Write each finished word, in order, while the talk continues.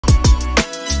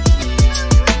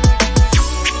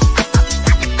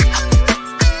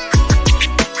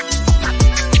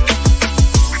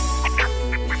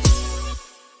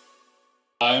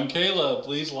Caleb.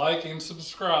 Please like and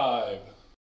subscribe.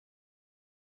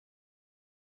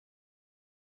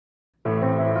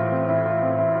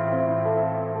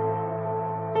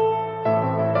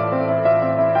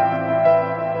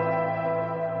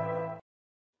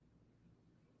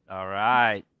 All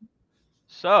right.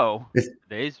 So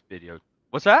today's video.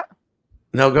 What's that?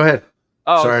 No, go ahead.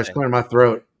 Oh, sorry, it's clearing my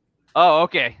throat. Oh,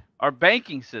 okay. Our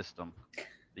banking system,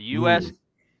 the U.S.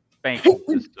 banking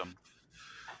system.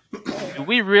 Do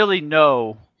we really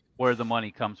know where the money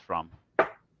comes from?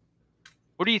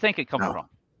 Where do you think it comes from?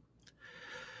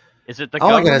 Is it the All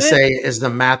government? I'm going to say is the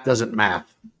math doesn't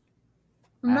math.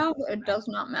 No, it does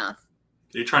not math.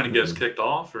 Are you trying to get us kicked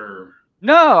off, or?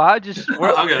 No, I just.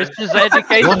 Okay. This is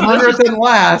education. 100th and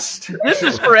last. This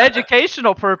is for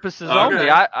educational purposes only. Okay.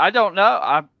 I don't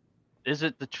know. Is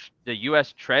it the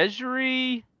U.S.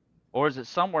 Treasury, or is it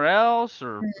somewhere else,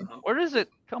 or where does it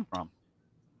come from?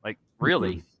 Like,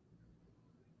 really?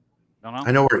 Don't know.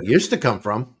 I know where it used to come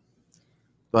from,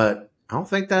 but I don't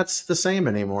think that's the same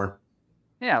anymore.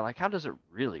 Yeah, like how does it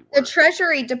really work? The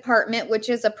Treasury Department, which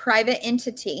is a private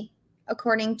entity,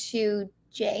 according to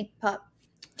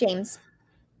James.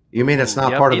 You mean it's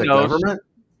not part of the government?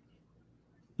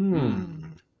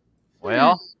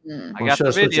 Well, I got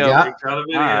the video. Got a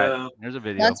video. All right, here's a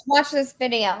video. Let's watch this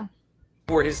video.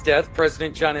 Before his death,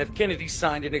 President John F. Kennedy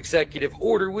signed an executive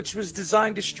order which was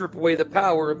designed to strip away the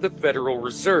power of the Federal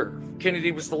Reserve.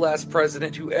 Kennedy was the last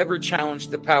president who ever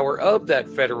challenged the power of that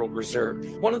Federal Reserve.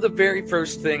 One of the very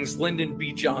first things Lyndon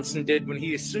B. Johnson did when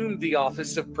he assumed the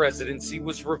office of presidency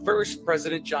was reverse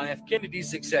President John F.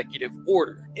 Kennedy's executive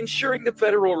order, ensuring the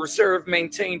Federal Reserve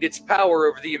maintained its power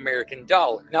over the American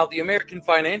dollar. Now, the American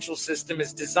financial system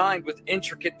is designed with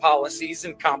intricate policies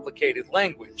and complicated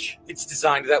language. It's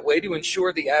designed that way to ensure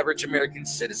the average American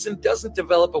citizen doesn't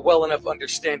develop a well enough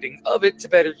understanding of it to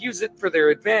better use it for their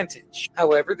advantage.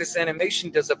 However, this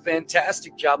animation does a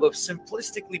fantastic job of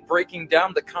simplistically breaking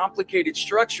down the complicated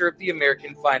structure of the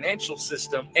American financial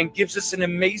system and gives us an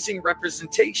amazing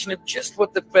representation of just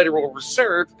what the Federal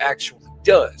Reserve actually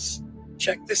does.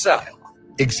 Check this out.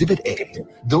 Exhibit A,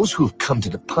 those who have come to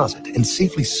deposit and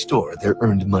safely store their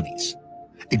earned monies.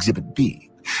 Exhibit B,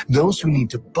 those who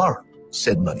need to borrow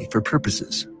said money for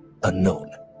purposes unknown.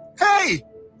 Hey,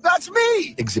 that's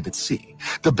me! Exhibit C,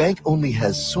 the bank only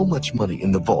has so much money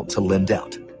in the vault to lend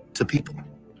out to people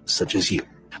such as you.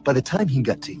 By the time he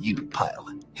got to you, Pyle,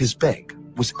 his bank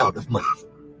was out of money.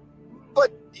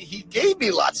 But he gave me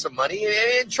lots of money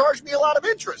and charged me a lot of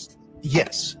interest.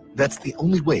 Yes, that's the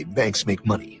only way banks make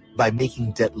money, by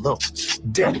making debt loans.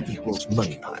 Debt equals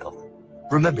money, Pyle.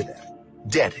 Remember that.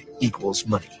 Debt equals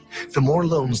money. The more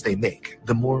loans they make,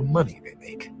 the more money they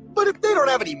make. But if they don't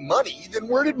have any money, then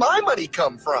where did my money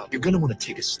come from? You're going to want to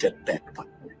take a step back.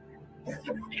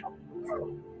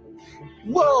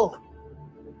 Whoa!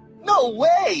 No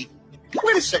way!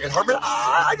 Wait a second, Hartman.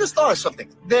 I just thought of something.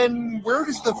 Then where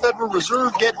does the Federal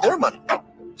Reserve get their money?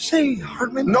 Say,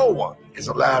 Hartman, no one is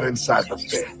allowed inside the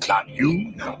Fed. Not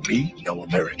you, not me, no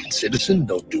American citizen,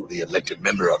 no duly elected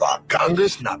member of our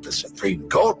Congress, not the Supreme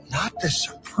Court. Not the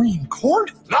Supreme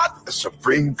Court? Not the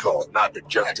Supreme Court, not the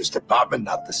Justice Department,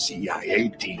 not the CIA,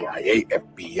 DIA,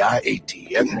 FBI,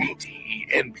 ATF, ATE,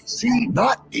 NBC,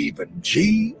 not even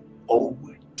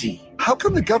G-O-D. How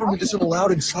come the government isn't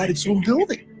allowed inside its own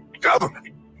building? Government?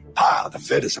 The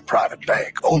Fed is a private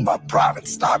bank owned by private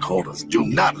stockholders. Do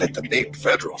not let the name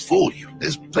Federal fool you.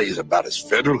 This place is about as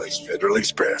federal as Federal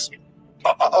Express.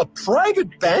 A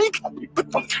private bank?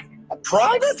 But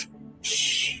private?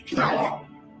 Shh.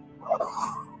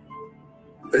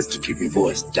 Best to keep your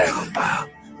voice down, pal.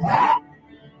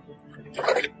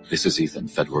 This is Ethan,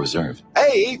 Federal Reserve.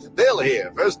 Hey, Bill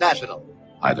here, First National.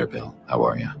 Hi there, Bill. How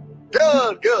are you?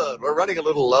 Good, good. We're running a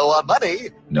little low on money.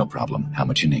 No problem. How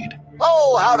much you need?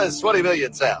 Oh, how does 20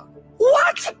 million sound?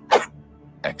 What?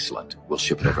 Excellent. We'll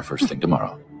ship it over first thing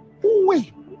tomorrow.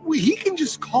 Wait, he can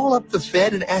just call up the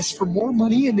Fed and ask for more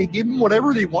money and they give him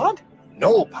whatever they want?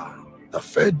 No, pal. The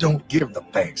Fed don't give the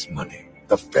banks money.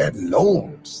 The Fed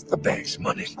loans the banks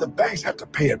money. The banks have to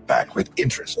pay it back with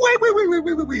interest. Wait.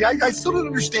 I still don't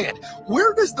understand.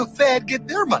 Where does the Fed get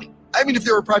their money? I mean, if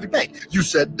they're a private bank. You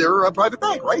said they're a private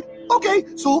bank, right? Okay,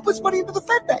 so who puts money into the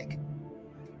Fed bank?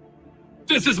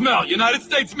 This is Mel, United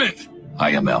States Mint.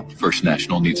 Hi, ML. First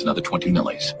National needs another 20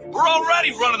 millies. We're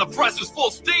already running the presses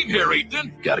full steam here,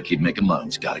 Ethan. Gotta keep making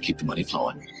loans. Gotta keep the money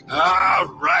flowing. All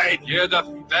right, you're the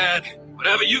Fed.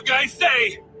 Whatever you guys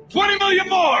say. 20 million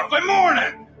more by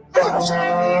morning.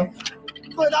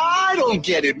 But I don't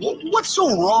get it. What's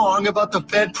so wrong about the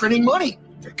Fed printing money?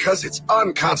 Because it's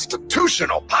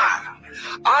unconstitutional, pal.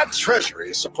 Our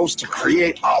treasury is supposed to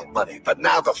create our money, but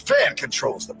now the Fed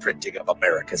controls the printing of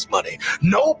America's money.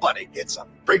 Nobody gets a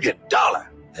friggin' dollar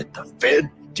that the Fed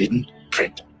didn't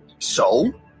print.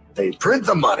 So they print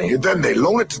the money, then they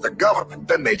loan it to the government,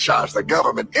 then they charge the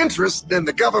government interest, then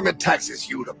the government taxes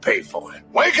you to pay for it.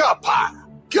 Wake up, pal.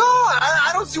 God,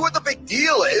 I don't see what the big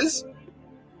deal is.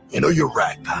 You know, you're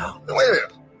right, pal. Wait a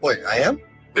minute. Wait, I am?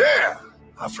 Yeah.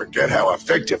 I forget how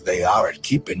effective they are at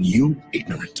keeping you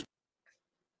ignorant.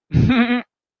 Wow.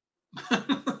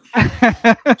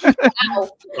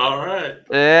 All right.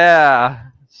 Yeah. Funny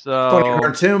So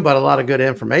cartoon, but a lot of good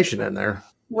information in there.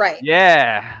 Right.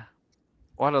 yeah.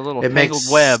 What a little It tangled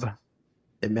makes web.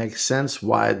 It makes sense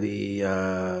why the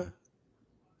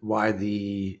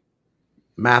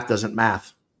math doesn't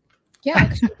math. Yeah.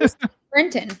 'Cause you're just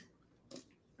printing.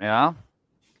 Yeah.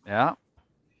 Yeah.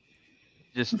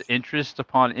 Just interest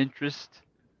upon interest.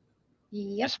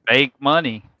 Yep. Just fake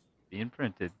money being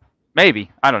printed.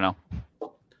 Maybe. I don't know.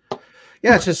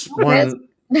 Yeah, it's just Oh, it is.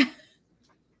 one.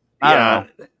 I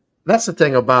don't know. That's the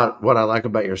thing about what I like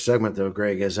about your segment, though,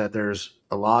 Greg, is that there's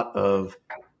a lot of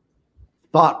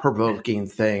thought-provoking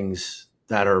things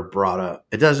that are brought up.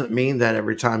 It doesn't mean that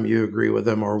every time you agree with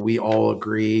them or we all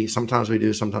agree. Sometimes we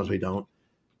do, sometimes we don't.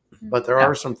 But there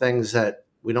are some things that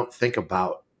we don't think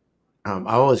about.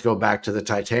 I always go back to the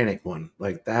Titanic one.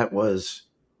 Like, that was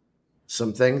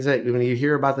some things that when you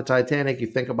hear about the Titanic, you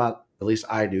think about, at least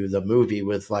I do, the movie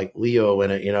with like Leo in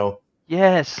it, you know?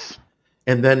 Yes.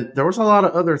 And then there was a lot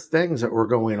of other things that were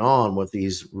going on with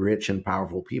these rich and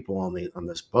powerful people on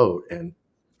this boat. And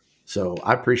so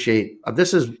I appreciate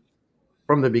this is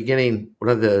from the beginning one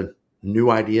of the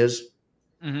new ideas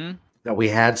that we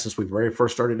had since we very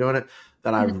first started doing it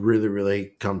that I've really,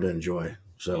 really come to enjoy.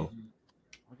 So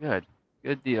good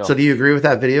deal. So do you agree with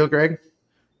that video, Greg?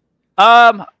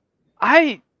 I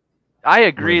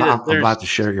agree that I'm about to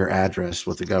share your address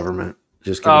with the government.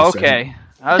 Just give me oh, a second. okay.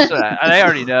 I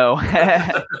already know.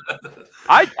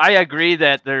 I agree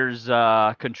that there's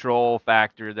a control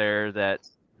factor there that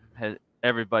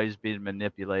everybody's being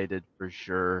manipulated for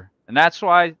sure, and that's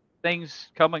why things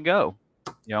come and go.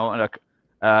 You know, and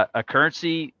a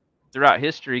currency throughout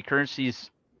history, currencies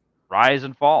rise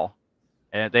and fall,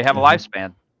 and they have a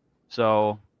lifespan.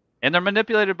 So, and they're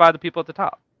manipulated by the people at the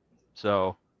top.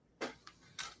 So,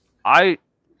 I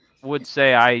would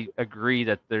say I agree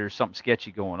that there's something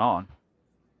sketchy going on.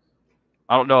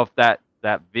 I don't know if that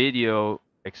video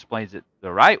explains it the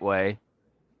right way,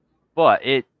 but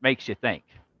it makes you think.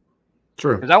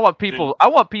 True. Because I want people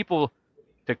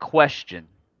to question.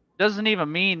 Doesn't even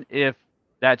mean if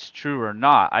that's true or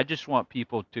not. I just want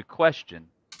people to question,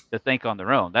 to think on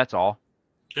their own. That's all.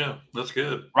 Yeah, that's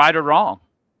good. Right or wrong.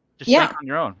 Just Yeah. think on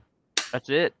your own. That's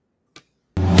it.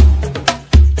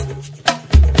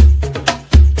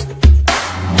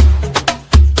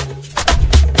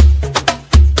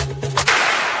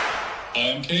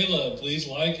 I'm Caleb. Please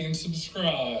like and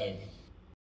subscribe.